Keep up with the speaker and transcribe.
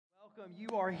Welcome.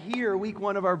 You are here, week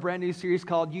one of our brand new series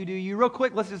called You Do You. Real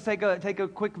quick, let's just take a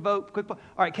quick vote. All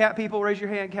right, cat people, raise your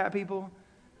hand, cat people.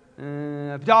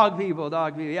 Dog people.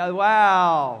 Yeah,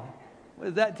 wow. What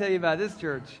does that tell you about this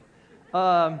church?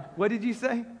 What did you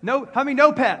say? No, how many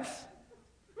no pets?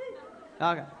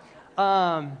 Okay.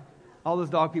 All those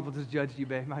dog people just judged you,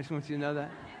 babe. I just want you to know that.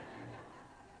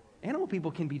 Animal people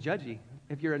can be judgy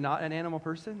if you're not an animal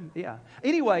person. Yeah.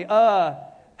 Anyway,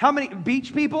 how many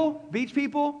beach people?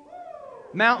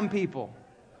 Mountain people?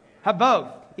 How both?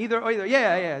 Either.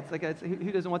 Yeah.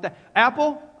 Who doesn't want that?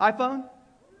 Apple, iPhone,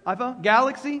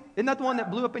 Galaxy. Isn't that the one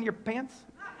that blew up in your pants?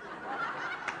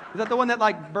 Is that the one that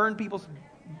like burned people's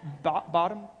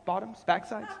bottoms,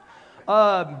 backsides?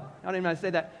 I don't even know how to say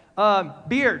that.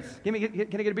 Beards. Can I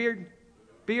get a beard?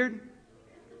 Beard.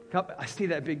 I see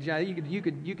that big giant. You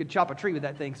could chop a tree with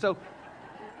that thing. So,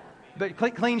 but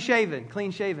clean shaven.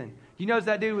 You notice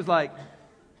that dude was like,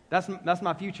 that's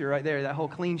my future right there. That whole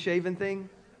clean shaven thing.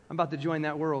 I'm about to join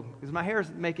that world because my hair is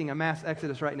making a mass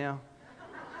exodus right now.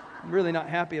 I'm really not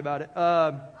happy about it.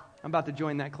 I'm about to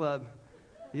join that club.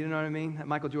 You know what I mean? That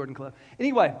Michael Jordan club.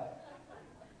 Anyway,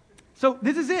 so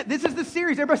this is it. This is the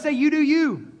series. Everybody say, "You do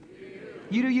you."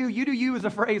 You do you. You do you is a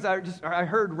phrase I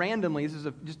heard randomly. This is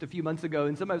just a few months ago,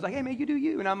 and somebody was like, "Hey man, you do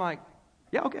you," and I'm like,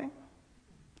 "Yeah, okay."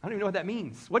 I don't even know what that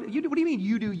means. What do you mean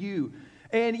you do you?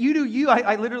 And you do you,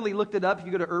 I literally looked it up. If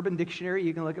you go to Urban Dictionary,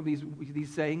 you can look up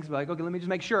these sayings. Like, okay, let me just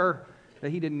make sure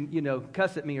that he didn't,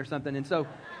 cuss at me or something. And so,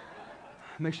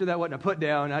 make sure that wasn't a put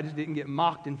down. I just didn't get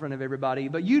mocked in front of everybody.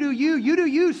 But you do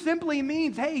you simply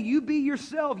means, hey, you be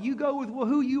yourself. You go with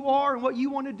who you are and what you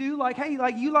want to do. Like, hey,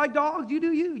 like you like dogs, you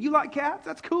do you. You like cats,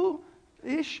 that's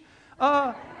cool-ish.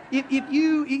 If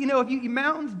you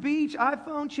mountains, beach,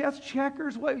 iPhone, chess,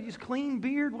 checkers, just clean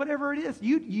beard, whatever it is,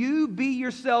 you be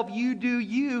yourself, you do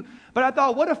you. But I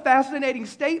thought, what a fascinating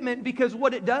statement, because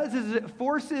what it does is it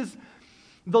forces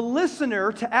the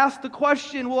listener to ask the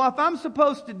question, well, if I'm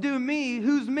supposed to do me,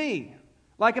 who's me?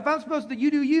 Like if I'm supposed to you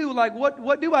do you, like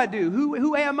what do I do?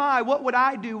 Who am I? What would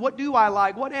I do? What do I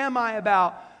like? What am I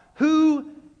about? Who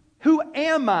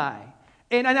am I?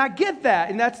 And I get that,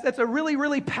 and that's a really,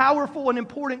 really powerful and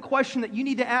important question that you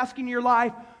need to ask in your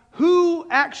life. Who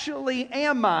actually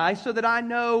am I, so that I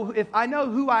know, if I know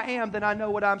who I am, then I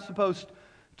know what I'm supposed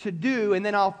to do, and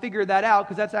then I'll figure that out,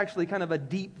 because that's actually kind of a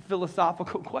deep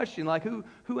philosophical question. Like, who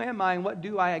am I, and what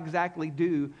do I exactly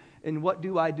do, and what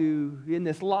do I do in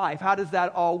this life? How does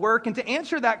that all work? And to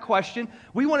answer that question,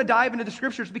 we want to dive into the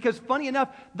Scriptures, because funny enough,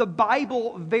 the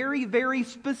Bible very, very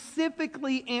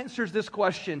specifically answers this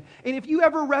question. And if you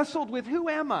ever wrestled with who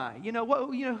am I?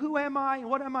 Who am I, and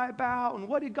what am I about, and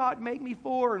what did God make me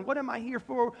for, and what am I here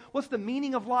for? What's the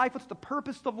meaning of life? What's the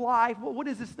purpose of life? What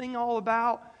is this thing all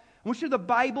about? I'm sure the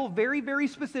Bible very, very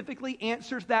specifically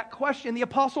answers that question. The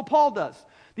Apostle Paul does.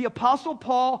 The Apostle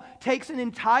Paul takes an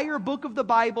entire book of the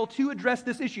Bible to address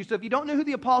this issue. So if you don't know who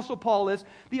the Apostle Paul is,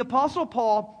 the Apostle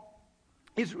Paul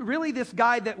is really this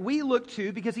guy that we look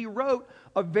to because he wrote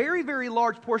a very, very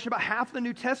large portion. About half the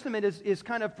New Testament is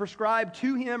kind of prescribed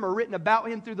to him or written about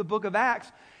him through the book of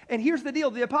Acts. And here's the deal.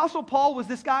 The Apostle Paul was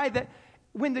this guy that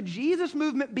when the Jesus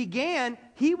movement began,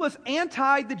 he was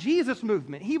anti the Jesus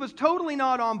movement. He was totally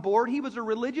not on board. He was a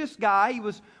religious guy. He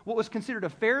was what was considered a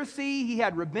Pharisee. He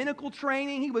had rabbinical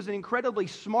training. He was an incredibly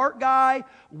smart guy,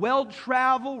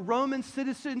 well-traveled, Roman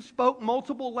citizen, spoke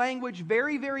multiple language,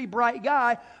 very, very bright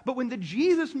guy. But when the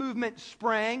Jesus movement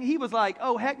sprang, he was like,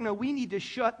 oh, heck no, we need to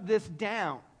shut this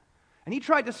down. And he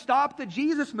tried to stop the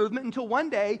Jesus movement until one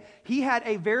day he had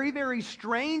a very, very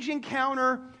strange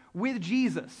encounter with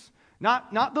Jesus.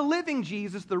 Not the living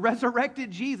Jesus, the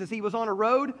resurrected Jesus. He was on a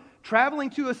road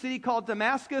traveling to a city called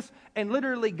Damascus, and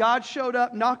literally God showed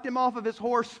up, knocked him off of his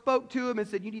horse, spoke to him, and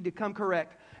said, you need to come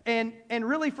correct. And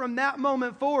really from that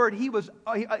moment forward, his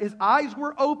eyes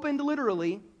were opened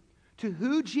literally to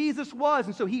who Jesus was.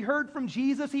 And so he heard from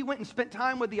Jesus. He went and spent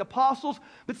time with the apostles.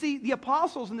 But see, the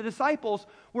apostles and the disciples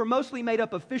were mostly made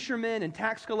up of fishermen and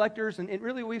tax collectors, and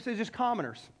really we say just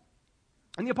commoners.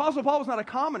 And the Apostle Paul was not a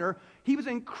commoner. He was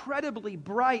incredibly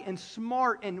bright and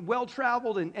smart and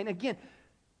well-traveled. And again,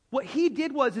 what he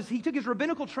did was he took his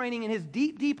rabbinical training and his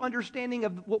deep, deep understanding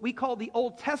of what we call the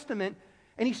Old Testament,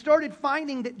 and he started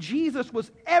finding that Jesus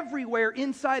was everywhere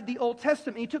inside the Old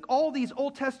Testament. He took all these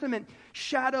Old Testament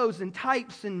shadows and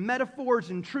types and metaphors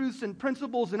and truths and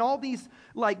principles and all these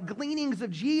like gleanings of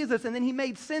Jesus, and then he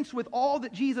made sense with all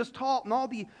that Jesus taught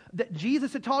and that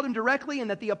Jesus had taught him directly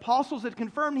and that the apostles had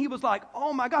confirmed. He was like,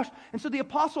 oh my gosh. And so the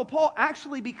Apostle Paul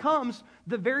actually becomes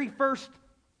the very first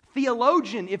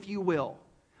theologian, if you will.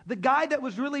 The guy that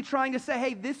was really trying to say,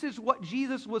 hey, this is what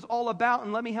Jesus was all about,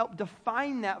 and let me help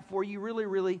define that for you really,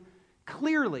 really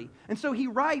clearly. And so he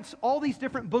writes all these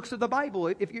different books of the Bible.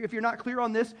 If you're not clear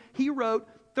on this, he wrote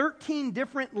 13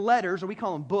 different letters, or we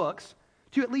call them books,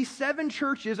 to at least 7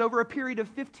 churches over a period of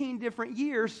 15 different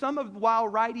years, some of while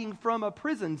writing from a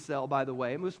prison cell, by the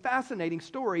way. It was a fascinating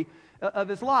story of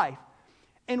his life.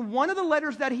 And one of the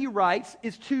letters that he writes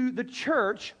is to the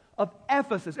church of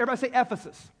Ephesus. Everybody say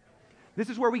Ephesus. This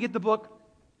is where we get the book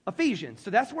Ephesians.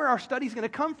 So that's where our study is going to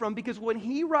come from, because when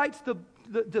he writes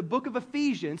the book of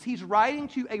Ephesians, he's writing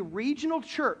to a regional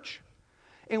church.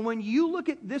 And when you look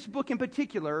at this book in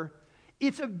particular,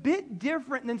 it's a bit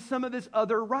different than some of his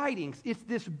other writings. It's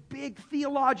this big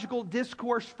theological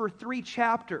discourse for 3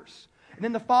 chapters. And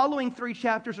then the following 3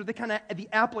 chapters are the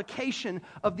application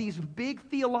of these big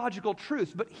theological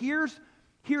truths. But here's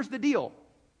the deal.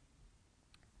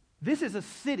 This is a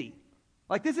city.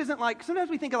 Like, this isn't like, sometimes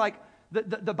we think of like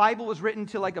the Bible was written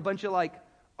to like a bunch of like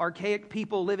archaic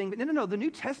people living. No. The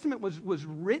New Testament was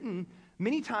written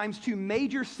many times to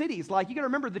major cities. Like, you got to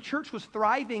remember, the church was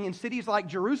thriving in cities like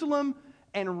Jerusalem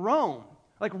and Rome.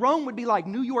 Like, Rome would be like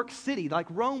New York City. Like,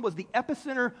 Rome was the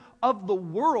epicenter of the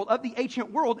world, of the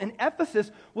ancient world. And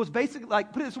Ephesus was basically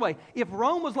like, put it this way, if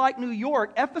Rome was like New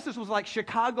York, Ephesus was like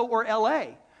Chicago or LA.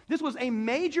 This was a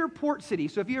major port city.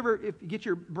 So if you get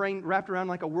your brain wrapped around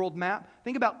like a world map,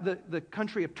 think about the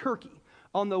country of Turkey.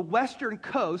 On the western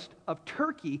coast of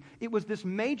Turkey, it was this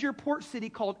major port city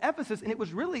called Ephesus, and it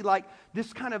was really like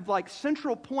this kind of like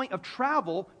central point of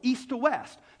travel east to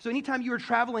west. So anytime you were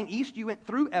traveling east, you went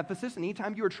through Ephesus, and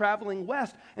anytime you were traveling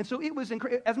west. And so it was, as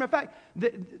a matter of fact,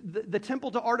 the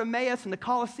temple to Artemis and the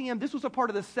Colosseum, this was a part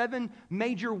of the 7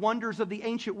 major wonders of the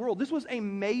ancient world. This was a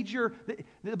major,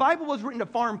 the Bible was written to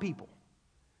farm people.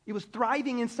 It was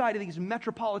thriving inside of these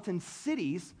metropolitan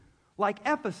cities like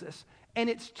Ephesus. And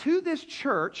it's to this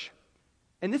church,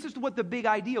 and this is what the big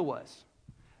idea was.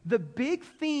 The big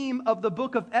theme of the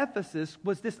book of Ephesus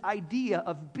was this idea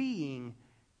of being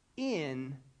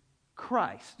in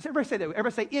Christ. Does everybody say that?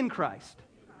 Everybody say in Christ.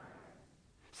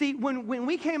 See, when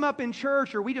we came up in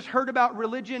church, or we just heard about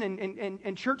religion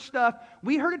and church stuff,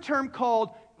 we heard a term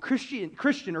called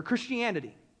Christian or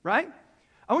Christianity, right?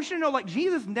 I want you to know, like,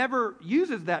 Jesus never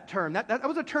uses that term. That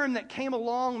was a term that came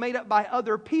along, made up by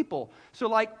other people. So,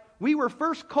 like, we were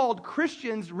first called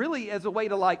Christians really as a way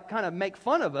to, like, kind of make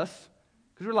fun of us,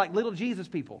 because we're like little Jesus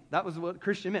people. That was what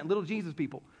Christian meant, little Jesus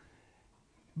people.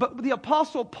 But the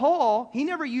Apostle Paul, he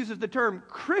never uses the term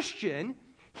Christian.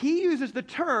 He uses the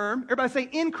term, everybody say,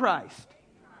 in Christ.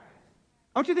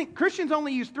 I want you to think, Christians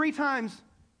only used 3 times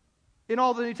in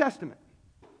all the New Testament.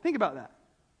 Think about that.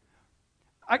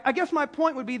 I guess my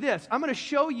point would be this. I'm going to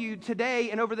show you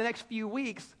today and over the next few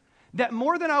weeks that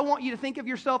more than I want you to think of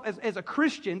yourself as a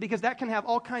Christian, because that can have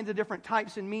all kinds of different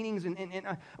types and meanings, and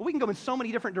we can go in so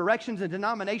many different directions and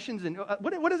denominations, and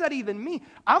what does that even mean?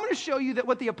 I'm going to show you that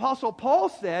what the Apostle Paul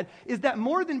said is that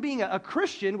more than being a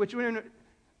Christian, which we don't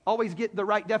always get the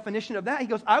right definition of that, he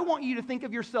goes, I want you to think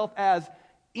of yourself as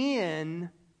in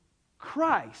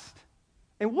Christ.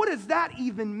 And what does that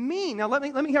even mean? Now, let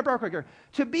me help real quick here.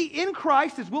 To be in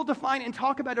Christ, as we'll define and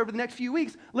talk about over the next few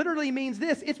weeks, literally means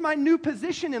this. It's my new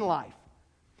position in life.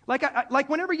 Like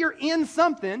whenever you're in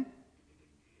something,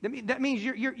 that means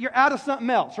you're out of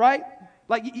something else, right?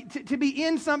 Like to be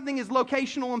in something is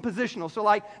locational and positional. So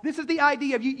like this is the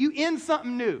idea of you in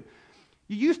something new.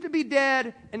 You used to be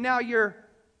dead and now you're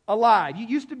alive. You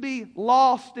used to be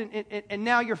lost and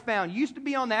now you're found. You used to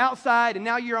be on the outside and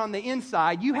now you're on the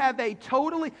inside. You have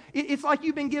it's like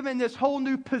you've been given this whole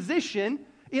new position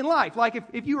in life. Like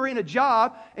if you were in a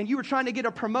job and you were trying to get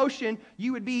a promotion,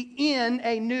 you would be in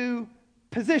a new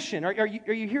position. Are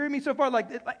you hearing me so far? Like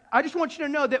I just want you to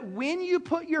know that when you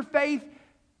put your faith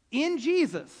in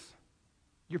Jesus,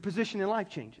 your position in life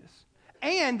changes.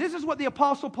 And this is what the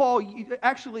Apostle Paul,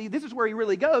 actually, this is where he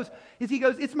really goes, is he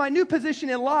goes, it's my new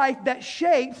position in life that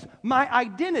shapes my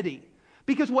identity.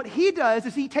 Because what he does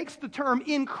is he takes the term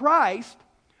in Christ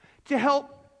to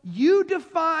help you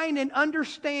define and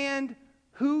understand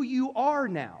who you are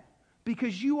now.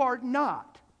 Because you are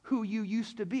not who you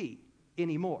used to be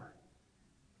anymore.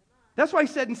 That's why he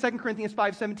said in 2 Corinthians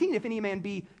 5:17, if any man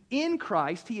be in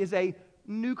Christ, he is a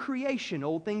new creation.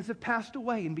 Old things have passed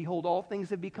away, and behold, all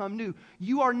things have become new.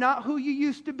 You are not who you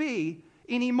used to be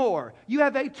anymore. You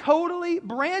have a totally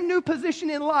brand new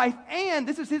position in life, and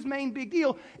this is his main big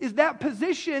deal, is that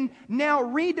position now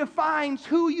redefines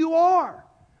who you are.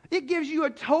 It gives you a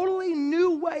totally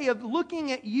new way of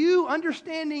looking at you,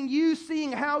 understanding you,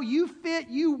 seeing how you fit,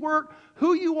 you work,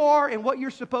 who you are, and what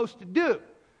you're supposed to do.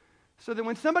 So that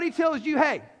when somebody tells you,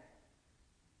 hey,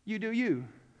 you do you,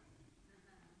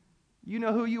 you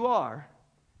know who you are,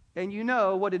 and you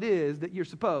know what it is that you're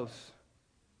supposed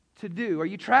to do. Are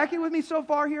you tracking with me so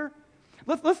far here?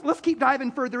 Let's keep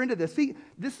diving further into this. See,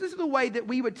 this is the way that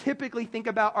we would typically think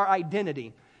about our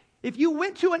identity. If you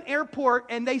went to an airport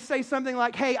and they say something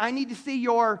like, hey, I need to see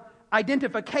your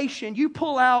identification, you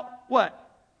pull out what?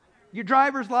 Your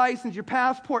driver's license, your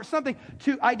passport, something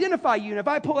to identify you. And if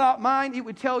I pull out mine, it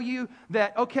would tell you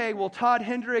that, okay, well, Todd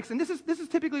Hendricks, and this is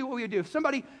typically what we would do. If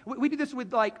somebody, we do this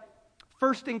with like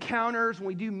first encounters, when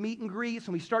we do meet and greets,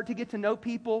 and we start to get to know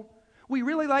people. We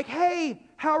really like, hey,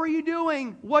 how are you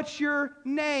doing? What's your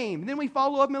name? And then we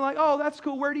follow up and be like, oh, that's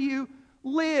cool. Where do you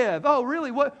live? Oh,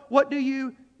 really? What do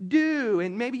you do?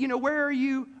 And maybe, where are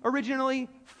you originally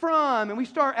from? And we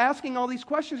start asking all these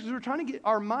questions because we're trying to get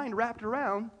our mind wrapped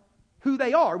around who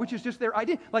they are, which is just their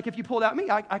identity. Like if you pulled out me,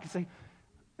 I could say,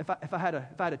 if I had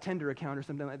a Tinder account or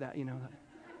something like that,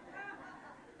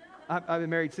 I've been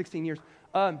married 16 years.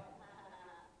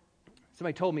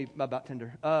 Somebody told me about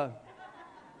Tinder.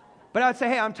 But I'd say,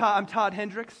 hey, I'm Todd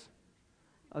Hendricks.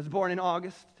 I was born in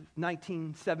August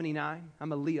 1979.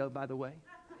 I'm a Leo, by the way.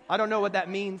 I don't know what that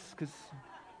means because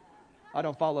I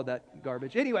don't follow that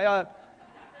garbage. Anyway,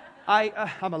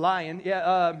 I'm a lion.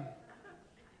 Yeah.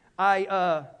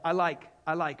 I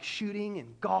like shooting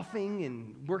and golfing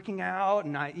and working out,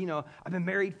 and I've been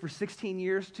married for 16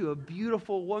 years to a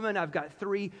beautiful woman. I've got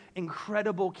 3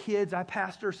 incredible kids. I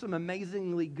pastor some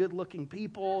amazingly good-looking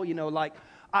people.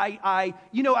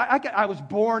 I was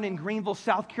born in Greenville,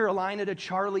 South Carolina, to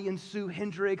Charlie and Sue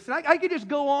Hendricks, and I could just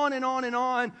go on and on and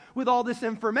on with all this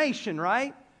information,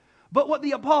 right? But what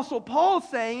the Apostle Paul's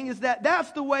saying is that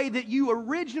that's the way that you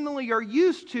originally are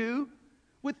used to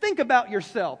would think about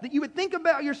yourself, that you would think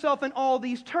about yourself in all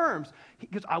these terms.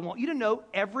 Because I want you to know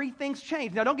everything's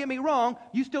changed. Now, don't get me wrong,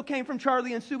 you still came from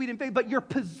Charlie and Sue, we didn't fail, but your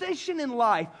position in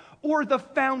life or the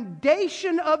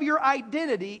foundation of your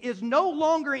identity is no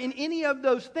longer in any of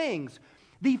those things.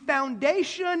 The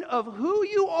foundation of who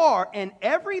you are and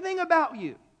everything about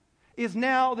you is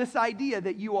now this idea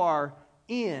that you are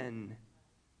in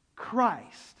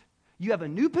Christ. You have a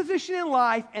new position in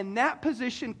life, and that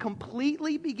position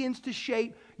completely begins to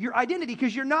shape your identity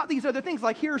because you're not these other things.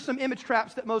 Like, here are some image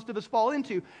traps that most of us fall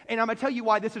into, and I'm going to tell you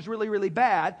why this is really, really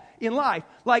bad in life.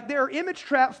 Like, there are image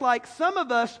traps like some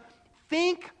of us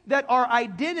think that our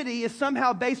identity is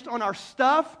somehow based on our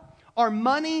stuff, our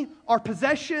money, our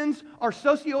possessions, our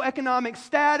socioeconomic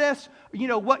status,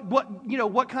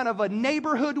 what kind of a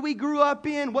neighborhood we grew up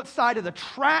in, what side of the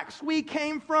tracks we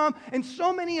came from. And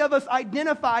so many of us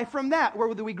identify from that,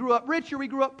 whether we grew up rich or we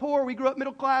grew up poor, or we grew up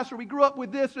middle class, or we grew up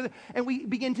with this, and we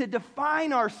begin to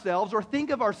define ourselves or think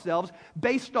of ourselves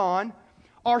based on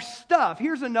our stuff.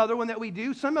 Here's another one that we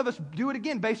do. Some of us do it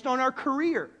again based on our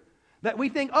career. That we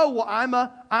think, oh, well, I'm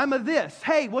a this.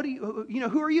 Hey, who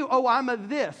are you? Oh, I'm a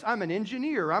this. I'm an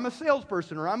engineer. I'm a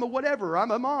salesperson, or I'm a whatever. Or I'm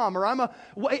a mom, or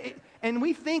and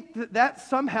we think that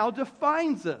somehow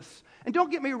defines us. And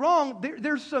don't get me wrong,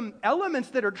 there's some elements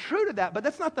that are true to that, but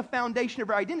that's not the foundation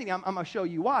of our identity. I'm going to show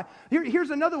you why.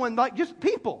 Here's another one, like just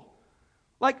people.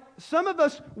 Like some of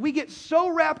us, we get so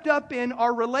wrapped up in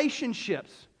our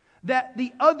relationships that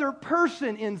the other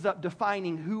person ends up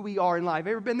defining who we are in life.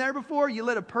 Ever been there before? You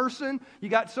let a person, you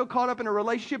got so caught up in a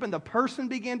relationship and the person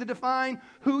began to define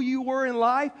who you were in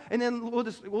life. And then we'll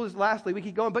just lastly, we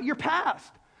keep going. But your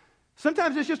past.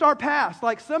 Sometimes it's just our past.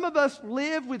 Like some of us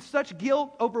live with such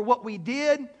guilt over what we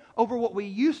did, over what we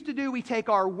used to do. We take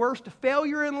our worst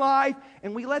failure in life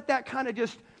and we let that kind of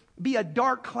just be a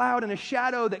dark cloud and a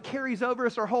shadow that carries over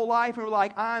us our whole life. And we're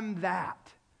like, I'm that.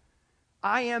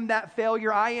 I am that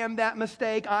failure. I am that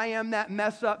mistake. I am that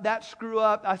mess up, that screw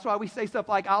up. That's why we say stuff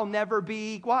like, I'll never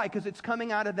be. Why? Because it's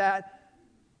coming out of that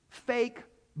fake,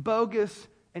 bogus,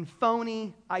 and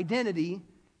phony identity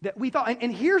that we thought.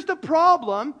 And here's the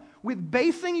problem with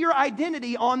basing your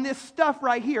identity on this stuff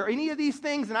right here. Any of these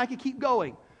things, and I could keep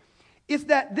going, is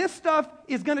that this stuff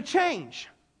is going to change.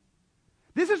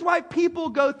 This is why people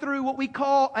go through what we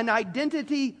call an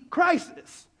identity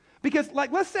crisis. Because,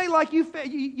 let's say,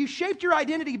 you shaped your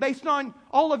identity based on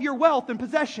all of your wealth and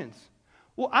possessions.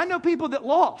 Well, I know people that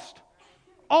lost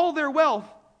all their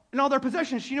wealth and all their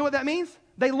possessions. You know what that means?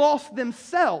 They lost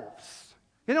themselves.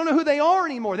 They don't know who they are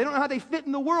anymore. They don't know how they fit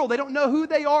in the world. They don't know who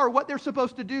they are, what they're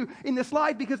supposed to do in this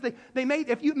life, because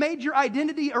if you made your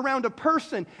identity around a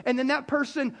person and then that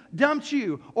person dumped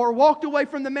you or walked away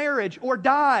from the marriage or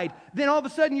died, then all of a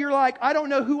sudden you're like, I don't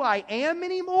know who I am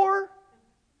anymore.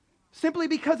 Simply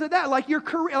because of that, like your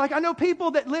career, like I know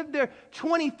people that lived there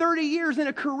 20, 30 years in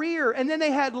a career and then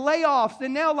they had layoffs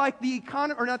and now like the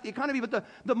economy, or not the economy, but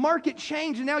the market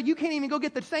changed and now you can't even go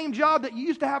get the same job that you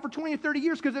used to have for 20 or 30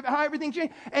 years because of how everything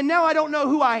changed. And now I don't know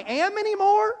who I am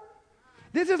anymore.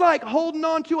 This is like holding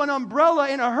on to an umbrella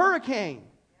in a hurricane.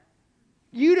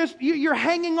 You're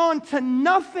hanging on to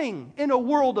nothing in a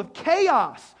world of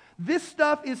chaos. This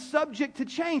stuff is subject to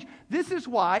change. This is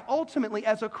why, ultimately,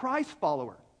 as a Christ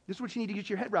follower, this is what you need to get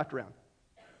your head wrapped around.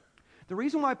 The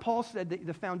reason why Paul said that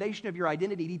the foundation of your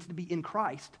identity needs to be in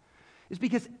Christ is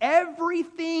because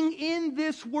everything in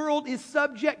this world is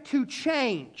subject to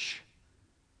change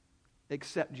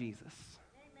except Jesus.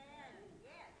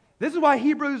 This is why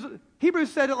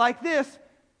Hebrews said it like this,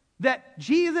 that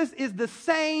Jesus is the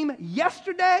same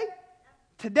yesterday,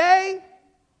 today.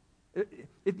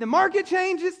 If the market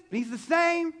changes, He's the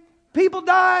same. People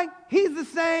die, He's the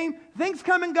same. Things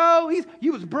come and go.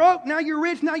 You was broke, now you're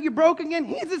rich, now you're broke again.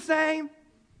 He's the same.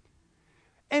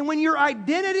 And when your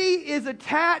identity is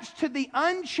attached to the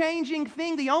unchanging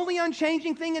thing, the only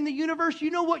unchanging thing in the universe, you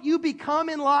know what you become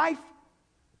in life?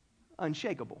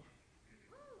 Unshakable.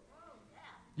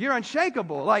 You're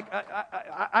unshakable. Like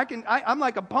I'm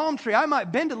like a palm tree. I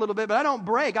might bend a little bit, but I don't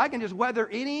break. I can just weather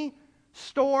any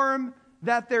storm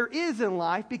that there is in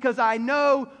life because I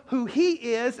know who He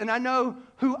is and I know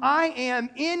who I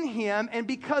am in Him, and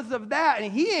because of that,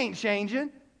 and He ain't changing,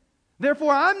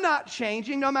 therefore I'm not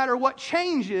changing no matter what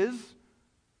changes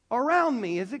around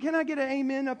me. Can I get an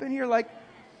amen up in here?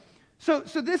 So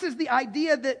this is the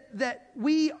idea that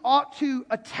we ought to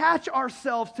attach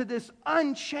ourselves to this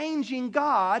unchanging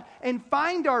God and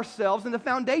find ourselves, and the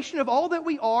foundation of all that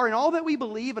we are and all that we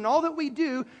believe and all that we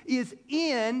do is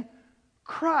in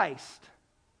Christ.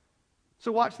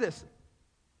 So watch this.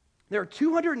 There are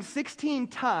 216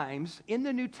 times in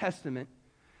the New Testament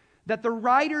that the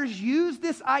writers use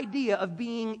this idea of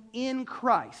being in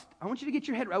Christ. I want you to get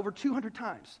your head over 200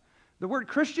 times. The word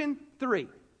Christian, 3.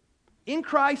 In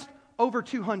Christ, over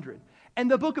 200. And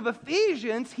the book of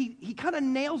Ephesians, he kind of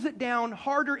nails it down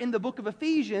harder in the book of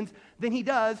Ephesians than he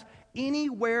does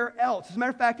anywhere else. As a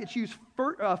matter of fact, it's used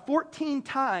 14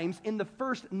 times in the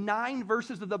first 9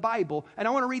 verses of the Bible. And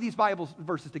I want to read these Bible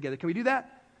verses together. Can we do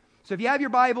that? So if you have your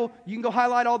Bible, you can go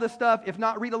highlight all this stuff. If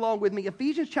not, read along with me.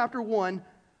 Ephesians chapter 1,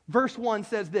 verse 1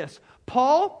 says this: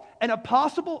 Paul, an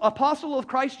apostle of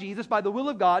Christ Jesus by the will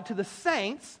of God, to the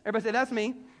saints. Everybody say, that's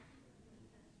me.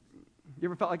 You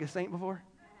ever felt like a saint before?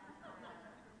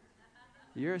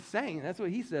 You're a saint. That's what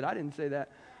he said. I didn't say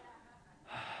that.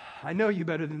 I know you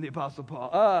better than the Apostle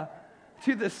Paul.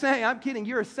 To the saint, I'm kidding.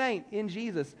 You're a saint in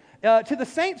Jesus. To the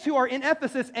saints who are in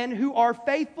Ephesus and who are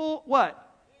faithful,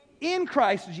 what? In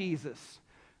Christ Jesus.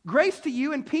 Grace to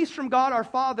you and peace from God our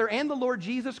Father and the Lord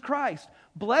Jesus Christ.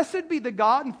 Blessed be the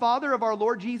God and Father of our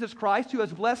Lord Jesus Christ, who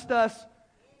has blessed us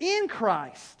in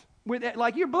Christ.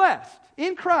 You're blessed.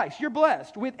 In Christ, you're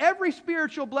blessed with every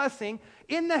spiritual blessing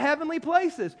in the heavenly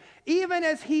places, even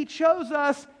as He chose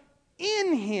us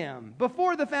in Him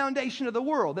before the foundation of the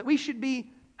world, that we should be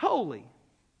holy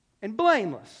and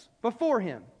blameless before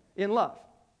Him in love.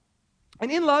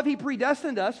 And in love, He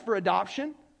predestined us for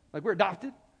adoption, like we're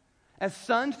adopted, as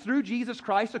sons through Jesus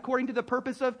Christ, according to the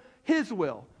purpose of His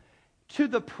will, to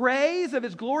the praise of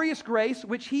His glorious grace,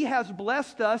 which He has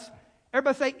blessed us.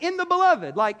 Everybody say, in the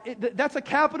beloved. That's a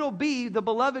capital B. The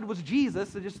beloved was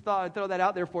Jesus. I just thought I'd throw that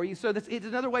out there for you. So it's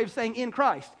another way of saying in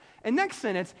Christ. And next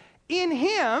sentence, in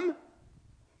Him,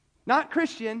 not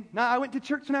Christian, I went to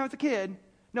church when I was a kid.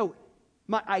 No,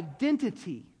 my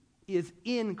identity is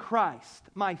in Christ.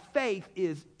 My faith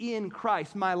is in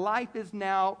Christ. My life is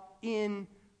now in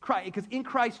Christ. Because in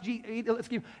Christ,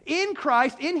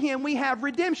 in Him we have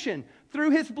redemption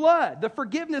through His blood, the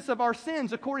forgiveness of our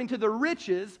sins according to the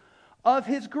riches of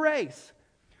His grace,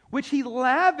 which He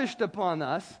lavished upon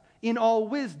us in all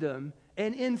wisdom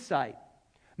and insight,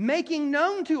 making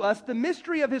known to us the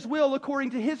mystery of His will according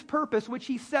to His purpose, which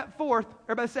He set forth,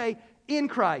 everybody say, in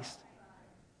Christ.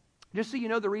 Just so you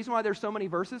know, the reason why there's so many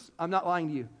verses, I'm not lying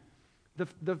to you.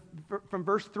 From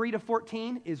verse 3 to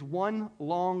 14 is one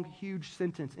long, huge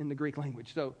sentence in the Greek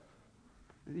language. So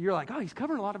you're like, oh, he's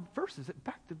covering a lot of verses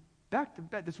back to back.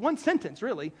 It's one sentence,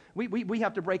 really. We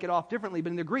have to break it off differently,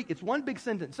 but in the Greek, it's one big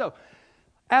sentence. So,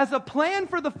 as a plan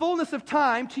for the fullness of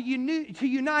time to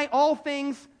unite all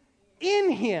things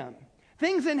in Him,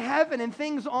 things in heaven and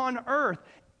things on earth,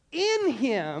 in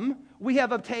Him we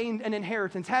have obtained an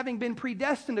inheritance, having been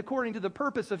predestined according to the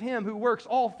purpose of Him who works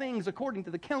all things according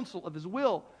to the counsel of His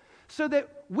will, so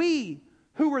that we,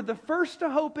 who were the first to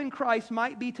hope in Christ,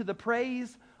 might be to the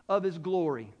praise of His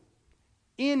glory.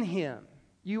 In Him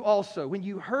you also, when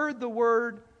you heard the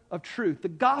word of truth, the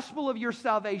gospel of your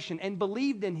salvation, and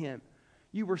believed in Him,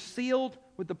 you were sealed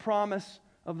with the promise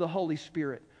of the Holy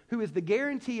Spirit, who is the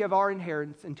guarantee of our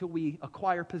inheritance until we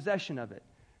acquire possession of it,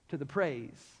 to the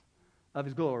praise of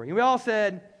His glory. And we all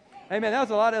said, amen. That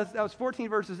was 14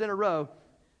 verses in a row.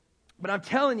 But I'm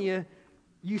telling you,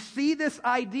 you see this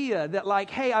idea that like,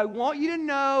 hey, I want you to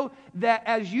know that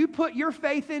as you put your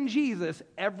faith in Jesus,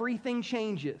 everything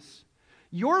changes.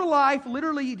 Your life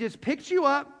literally just picks you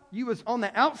up. You was on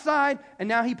the outside, and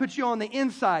now he puts you on the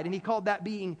inside, and he called that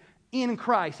being in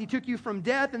Christ. He took you from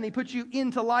death, and he put you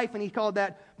into life, and he called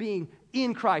that being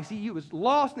in Christ. You was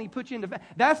lost, and he put you into...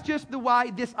 That's just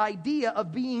this idea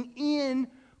of being in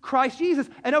Christ Jesus.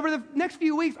 And over the next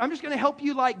few weeks, I'm just going to help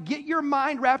you like get your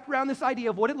mind wrapped around this idea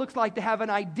of what it looks like to have an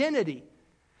identity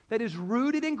that is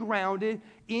rooted and grounded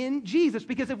in Jesus.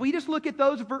 Because if we just look at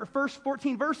those first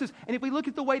 14 verses, and if we look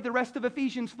at the way the rest of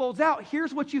Ephesians folds out,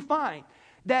 here's what you find.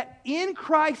 That in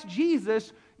Christ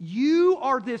Jesus, you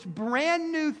are this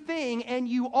brand new thing, and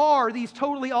you are these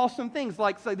totally awesome things.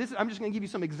 Like, so I'm just going to give you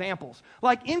some examples.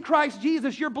 Like, in Christ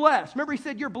Jesus, you're blessed. Remember, he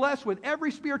said you're blessed with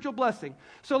every spiritual blessing.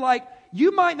 So, like,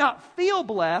 you might not feel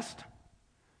blessed,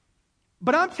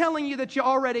 but I'm telling you that you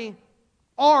already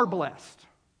are blessed.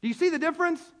 Do you see the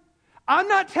difference? I'm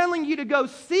not telling you to go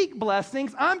seek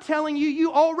blessings. I'm telling you,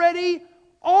 you already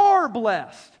are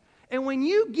blessed. And when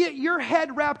you get your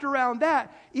head wrapped around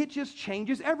that, it just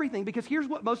changes everything. Because here's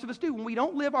what most of us do. When we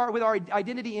don't live with our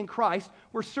identity in Christ,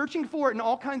 we're searching for it in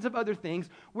all kinds of other things.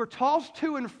 We're tossed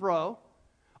to and fro.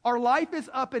 Our life is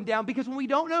up and down because when we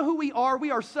don't know who we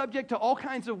are subject to all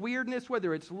kinds of weirdness,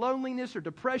 whether it's loneliness or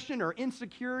depression or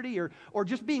insecurity or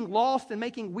just being lost and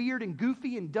making weird and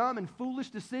goofy and dumb and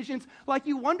foolish decisions. Like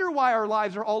you wonder why our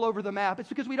lives are all over the map. It's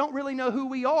because we don't really know who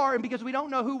we are, and because we don't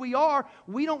know who we are,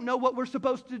 we don't know what we're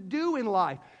supposed to do in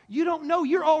life. You don't know.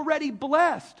 You're already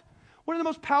blessed. One of the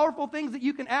most powerful things that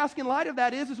you can ask in light of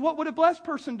that is what would a blessed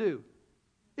person do?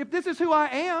 If this is who I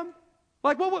am,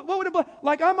 like, what would it be?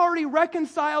 Like, I'm already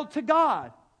reconciled to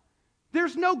God.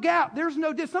 There's no gap. There's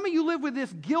no... Some of you live with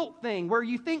this guilt thing where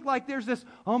you think like there's this,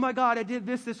 oh my God, I did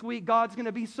this week. God's going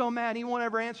to be so mad. He won't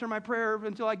ever answer my prayer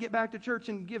until I get back to church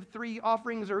and give 3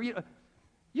 offerings. Or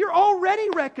you're already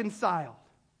reconciled.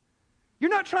 You're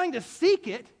not trying to seek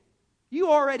it. You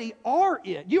already are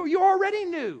it. You're already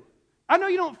new. I know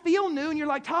you don't feel new, and you're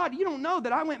like, Todd, you don't know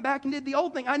that I went back and did the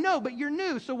old thing. I know, but you're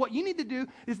new. So what you need to do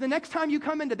is the next time you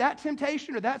come into that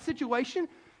temptation or that situation,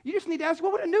 you just need to ask,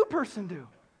 what would a new person do?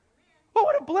 What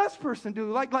would a blessed person do?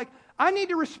 Like I need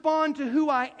to respond to who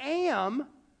I am,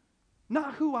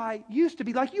 not who I used to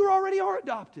be. Like you already are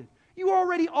adopted. You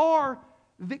already are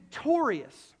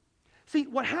victorious. See,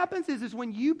 what happens is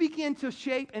when you begin to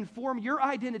shape and form your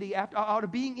identity out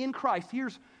of being in Christ,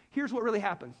 here's what really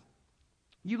happens.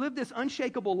 You live this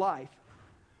unshakable life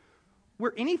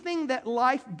where anything that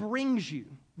life brings you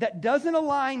that doesn't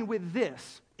align with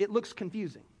this, it looks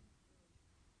confusing.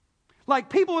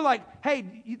 Like people are like, hey,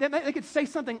 they could say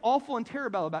something awful and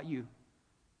terrible about you.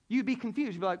 You'd be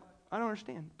confused. You'd be like, I don't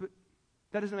understand. But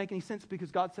that doesn't make any sense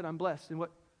because God said I'm blessed. And what?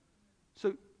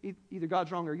 So either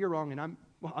God's wrong or you're wrong, and I'm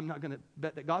not going to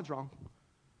bet that God's wrong.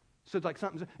 So it's like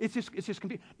it's just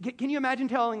confusing. Can you imagine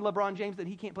telling LeBron James that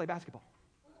he can't play basketball?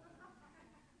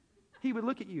 He would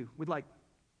look at you with like,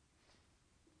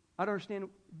 I don't understand.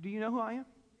 Do you know who I am?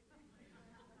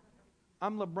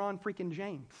 I'm LeBron freaking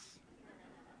James.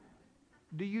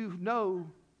 Do you know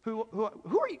who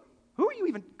are you? Who are you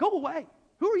even? Go away.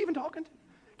 Who are you even talking to?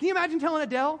 Can you imagine telling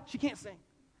Adele she can't sing?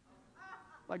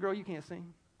 Like, girl, you can't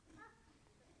sing.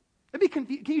 It'd be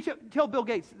confusing. Can you tell Bill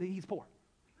Gates that he's poor?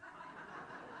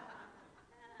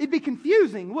 It'd be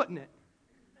confusing, wouldn't it?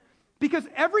 Because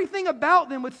everything about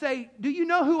them would say, do you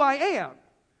know who I am?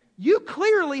 You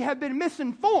clearly have been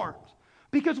misinformed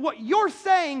because what you're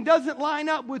saying doesn't line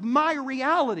up with my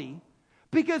reality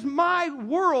because my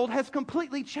world has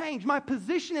completely changed. My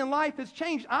position in life has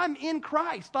changed. I'm in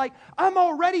Christ. Like, I'm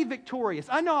already victorious.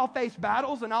 I know I'll face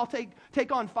battles and I'll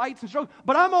take on fights and struggles,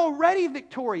 but I'm already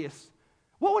victorious.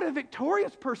 What would a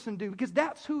victorious person do? Because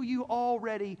that's who you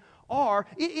already are.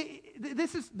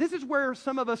 This is where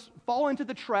some of us fall into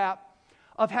the trap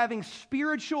of having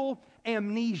spiritual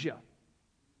amnesia,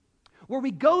 where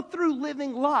we go through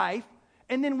living life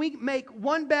and then we make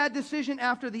one bad decision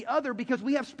after the other because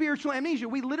we have spiritual amnesia.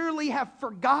 We literally have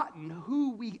forgotten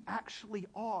who we actually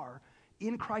are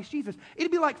in Christ Jesus.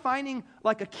 It'd be like finding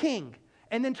like a king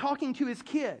and then talking to his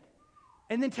kid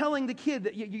and then telling the kid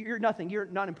that you're nothing, you're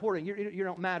not important, you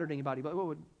don't matter to anybody.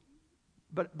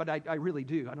 But I really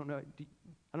do. I don't know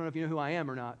if you know who I am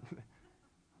or not.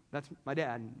 That's my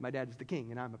dad, and my dad's the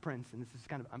king, and I'm a prince, and this is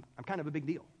I'm kind of a big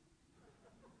deal.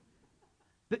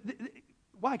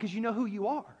 Why? Because you know who you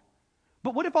are.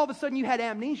 But what if all of a sudden you had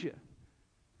amnesia?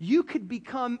 You could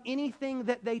become anything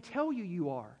that they tell you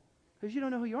are, because you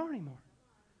don't know who you are anymore.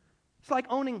 It's like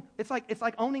owning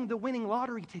the winning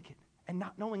lottery ticket and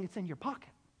not knowing it's in your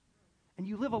pocket. And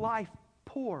you live a life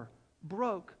poor,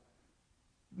 broke,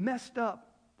 messed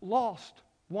up, lost,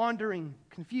 wandering,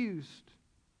 confused,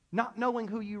 not knowing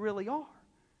who you really are.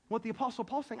 What the Apostle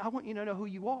Paul's saying, I want you to know who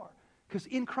you are. Because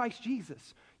in Christ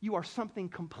Jesus, you are something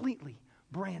completely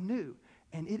brand new.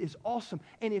 And it is awesome.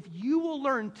 And if you will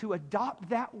learn to adopt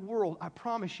that world, I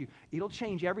promise you, it'll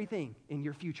change everything in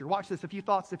your future. Watch this, a few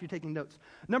thoughts if you're taking notes.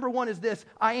 Number one is this: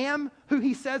 I am who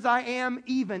He says I am,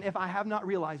 even if I have not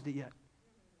realized it yet.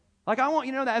 Like, I want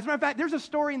you to know that. As a matter of fact, there's a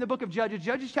story in the book of Judges.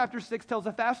 Judges chapter 6 tells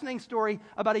a fascinating story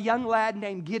about a young lad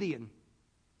named Gideon.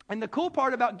 And the cool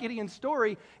part about Gideon's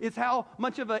story is how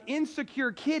much of an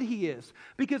insecure kid he is.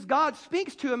 Because God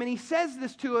speaks to him and He says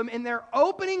this to him in their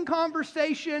opening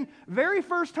conversation, very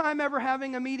first time ever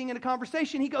having a meeting and a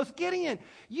conversation. He goes, Gideon,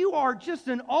 you are just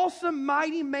an awesome,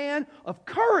 mighty man of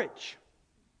courage.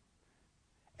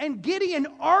 And Gideon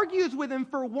argues with him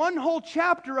for one whole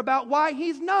chapter about why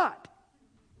he's not.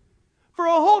 For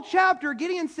a whole chapter,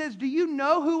 Gideon says, do you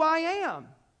know who I am?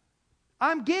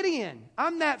 I'm Gideon.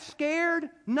 I'm that scared,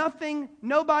 nothing,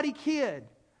 nobody kid,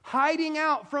 hiding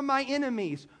out from my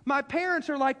enemies. My parents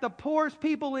are like the poorest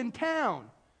people in town.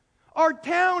 Our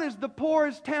town is the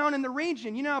poorest town in the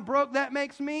region. You know how broke that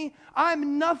makes me?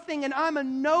 I'm nothing and I'm a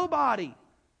nobody.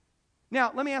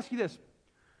 Now, let me ask you this.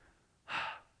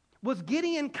 Was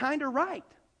Gideon kind of right?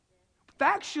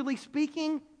 Factually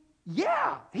speaking,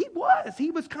 yeah, he was.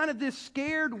 He was kind of this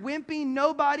scared, wimpy,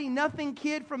 nobody, nothing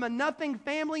kid from a nothing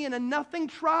family and a nothing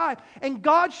tribe. And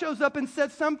God shows up and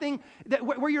says something that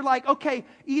where you're like, okay,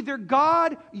 either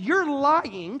God, you're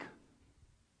lying,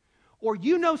 or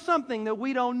you know something that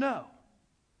we don't know.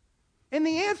 And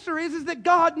the answer is that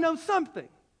God knows something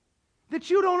that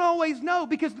you don't always know,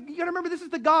 because you got to remember, this is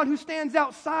the God who stands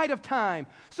outside of time.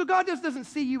 So God just doesn't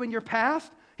see you in your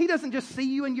past. He doesn't just see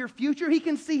you in your future. He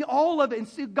can see all of it. And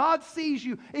so God sees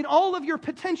you in all of your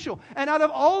potential. And out of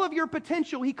all of your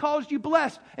potential, He calls you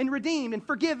blessed and redeemed and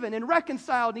forgiven and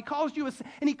reconciled. And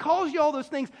He calls you all those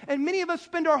things. And many of us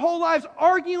spend our whole lives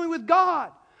arguing with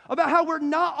God about how we're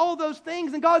not all those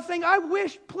things. And God's saying, I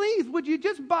wish, please, would you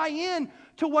just buy in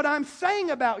to what I'm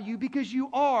saying about you, because you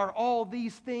are all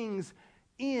these things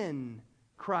in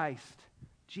Christ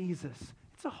Jesus.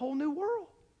 It's a whole new world.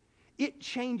 It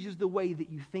changes the way that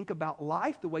you think about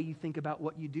life, the way you think about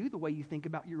what you do, the way you think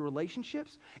about your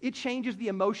relationships. It changes the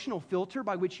emotional filter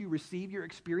by which you receive your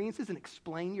experiences and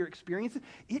explain your experiences.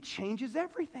 It changes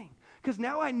everything. Because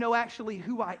now I know actually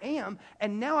who I am,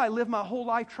 and now I live my whole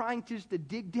life trying to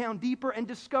dig down deeper and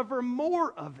discover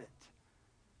more of it.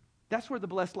 That's where the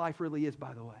blessed life really is,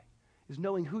 by the way, is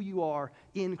knowing who you are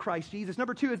in Christ Jesus.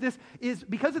 Number two is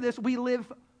because of this, we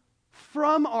live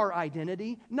from our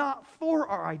identity, not for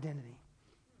our identity.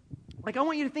 Like, I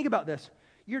want you to think about this.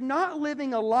 You're not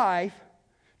living a life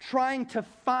trying to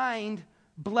find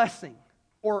blessing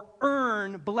or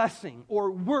earn blessing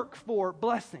or work for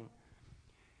blessing.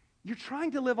 You're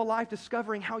trying to live a life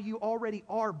discovering how you already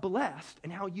are blessed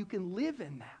and how you can live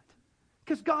in that.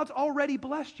 Because God's already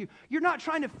blessed you. You're not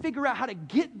trying to figure out how to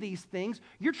get these things.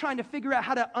 You're trying to figure out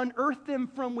how to unearth them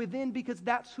from within, because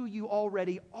that's who you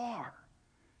already are.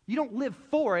 You don't live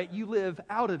for it, you live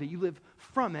out of it, you live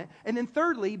from it. And then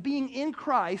thirdly, being in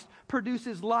Christ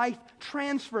produces life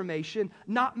transformation,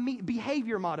 not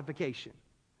behavior modification.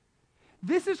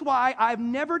 This is why I've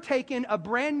never taken a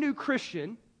brand new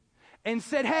Christian and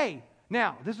said, hey,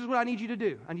 now, this is what I need you to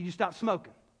do. I need you to stop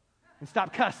smoking and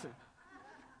stop cussing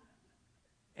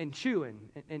and chewing,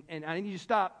 and I need you to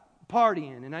stop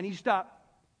partying, and I need you to stop.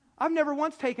 I've never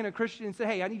once taken a Christian and said,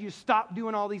 hey, I need you to stop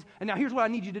doing all these, and now here's what I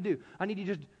need you to do. I need you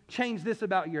to just change this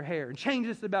about your hair and change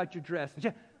this about your dress.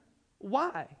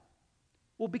 Why?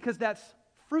 Well, because that's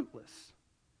fruitless.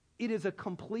 It is a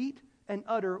complete and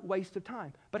utter waste of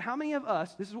time. But how many of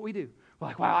us, this is what we do. We're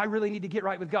like, wow, I really need to get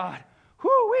right with God.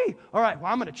 Whoo-wee. All right,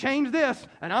 well, I'm going to change this,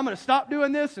 and I'm going to stop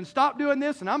doing this, and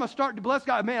I'm going to start to bless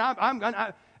God. Man,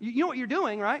 you know what you're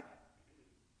doing, right?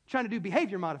 Trying to do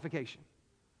behavior modification.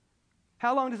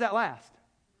 How long does that last?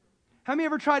 How many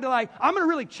ever tried to I'm going to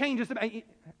really change this?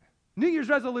 New Year's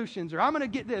resolutions, or I'm going to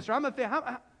get this, or I'm going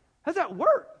to... How's that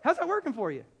work? How's that working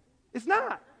for you? It's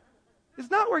not. It's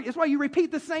not working. It's why you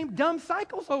repeat the same dumb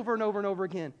cycles over and over and over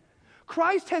again.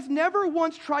 Christ has never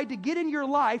once tried to get in your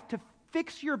life to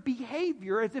fix your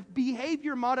behavior as if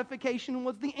behavior modification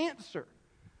was the answer.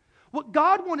 What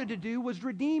God wanted to do was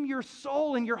redeem your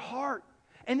soul and your heart.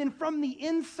 And then from the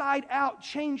inside out,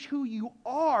 change who you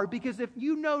are. Because if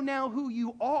you know now who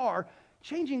you are,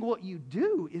 changing what you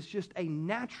do is just a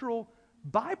natural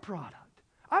byproduct.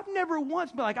 I've never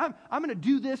once been like, I'm going to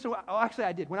do this. Actually,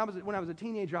 I did. When I was a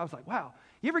teenager, I was like, wow.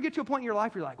 You ever get to a point in your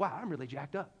life where you're like, wow, I'm really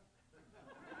jacked up.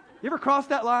 You ever crossed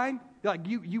that line?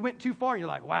 You went too far, and you're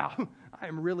like, wow, I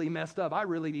am really messed up. I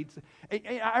really need to.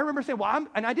 And I remember saying,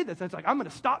 and I did this. It's like, I'm going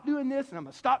to stop doing this, and I'm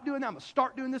going to stop doing that. I'm going to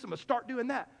start doing this. I'm going to start doing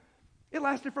that. It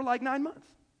lasted for like 9 months.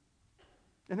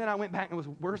 And then I went back and it was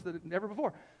worse than ever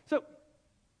before. So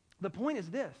the point is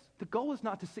this. The goal is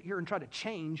not to sit here and try to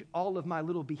change all of my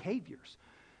little behaviors.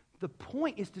 The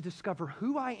point is to discover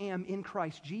who I am in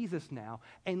Christ Jesus now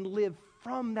and live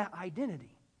from that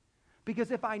identity.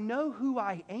 Because if I know who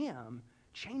I am,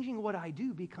 changing what I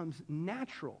do becomes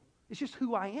natural. It's just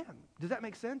who I am. Does that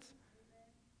make sense?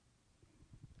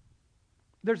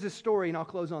 There's this story, and I'll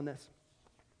close on this.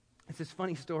 It's this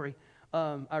funny story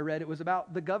I read. It was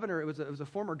about the governor. It was a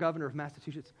former governor of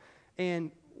Massachusetts.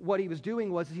 And what he was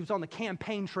doing was he was on the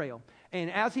campaign trail. And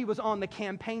as he was on the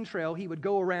campaign trail, he would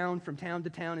go around from town to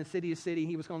town and city to city.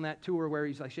 He was on that tour where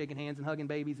he's like shaking hands and hugging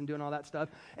babies and doing all that stuff.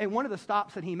 And one of the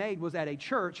stops that he made was at a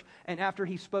church. And after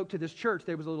he spoke to this church,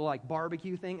 there was a little like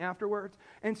barbecue thing afterwards.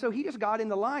 And so he just got in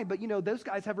the line. But, those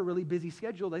guys have a really busy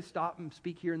schedule. They stop and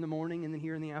speak here in the morning and then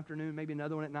here in the afternoon, maybe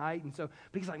another one at night. And so,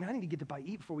 but he's like, man, I need to get to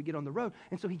eat before we get on the road.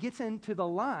 And so he gets into the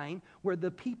line where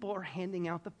the people are handing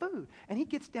out the food. And he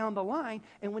gets down the line,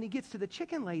 and when he gets to the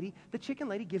chicken lady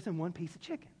gives him one piece of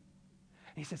chicken.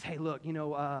 And he says, hey, look,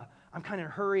 I'm kind of in a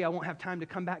hurry. I won't have time to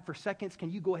come back for seconds.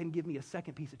 Can you go ahead and give me a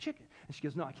second piece of chicken? And she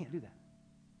goes, no, I can't do that.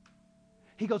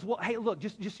 He goes, well, hey, look,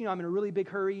 just I'm in a really big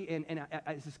hurry, and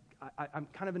I'm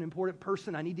kind of an important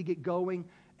person. I need to get going.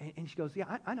 And she goes,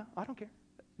 yeah, I know. I don't care.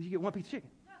 You get one piece of chicken.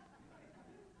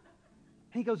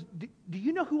 And he goes, do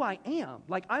you know who I am?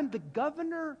 Like, I'm the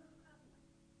governor.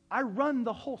 I run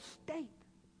the whole state.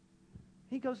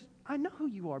 He goes, I know who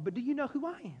you are, but do you know who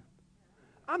I am?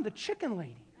 I'm the chicken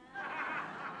lady.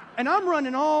 And I'm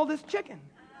running all this chicken.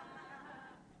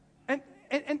 And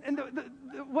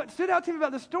what stood out to me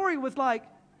about the story was like,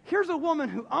 here's a woman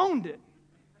who owned it.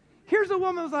 Here's a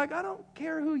woman who's like, I don't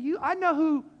care I know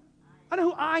who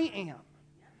I am.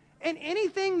 And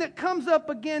anything that comes up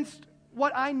against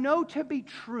what I know to be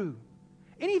true,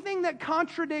 anything that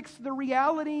contradicts the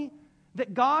reality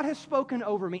that God has spoken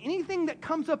over me, anything that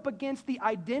comes up against the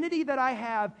identity that I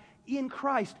have in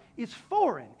Christ is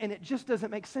foreign, and it just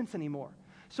doesn't make sense anymore.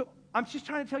 So I'm just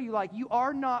trying to tell you, you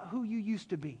are not who you used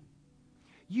to be.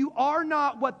 You are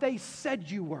not what they said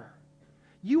you were.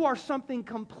 You are something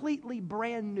completely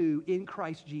brand new in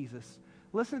Christ Jesus.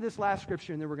 Listen to this last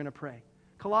scripture, and then we're going to pray.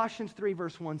 Colossians 3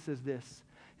 verse 1 says this.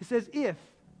 It says, if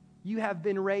you have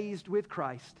been raised with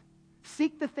Christ,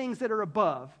 seek the things that are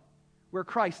above, where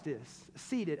Christ is,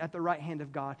 seated at the right hand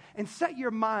of God. And set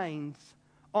your minds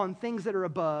on things that are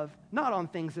above, not on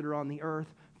things that are on the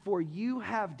earth. For you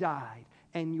have died,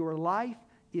 and your life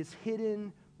is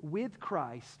hidden with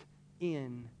Christ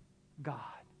in God.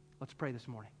 Let's pray this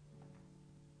morning.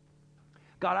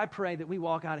 God, I pray that we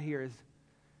walk out of here as,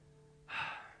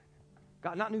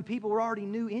 God, not new people, we're already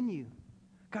new in you.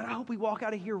 God, I hope we walk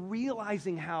out of here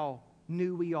realizing how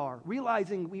new we are,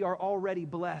 realizing we are already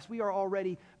blessed, we are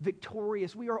already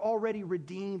victorious, we are already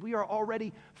redeemed, we are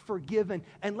already forgiven,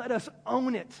 and let us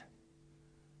own it.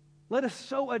 Let us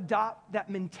so adopt that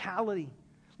mentality.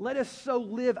 Let us so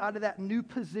live out of that new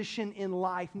position in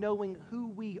life, knowing who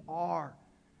we are,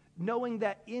 knowing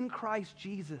that in Christ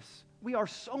Jesus, we are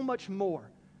so much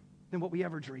more than what we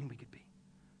ever dreamed we could be.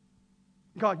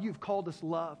 God, you've called us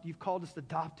loved, you've called us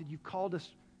adopted, you've called us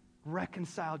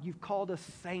reconciled. You've called us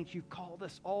saints. You've called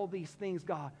us all these things,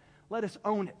 God. Let us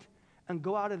own it and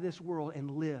go out of this world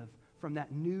and live from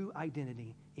that new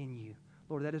identity in you.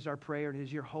 Lord, that is our prayer. It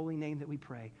is your holy name that we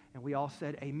pray. And we all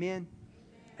said amen.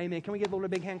 Amen. Can we give the Lord a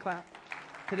big hand clap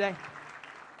today?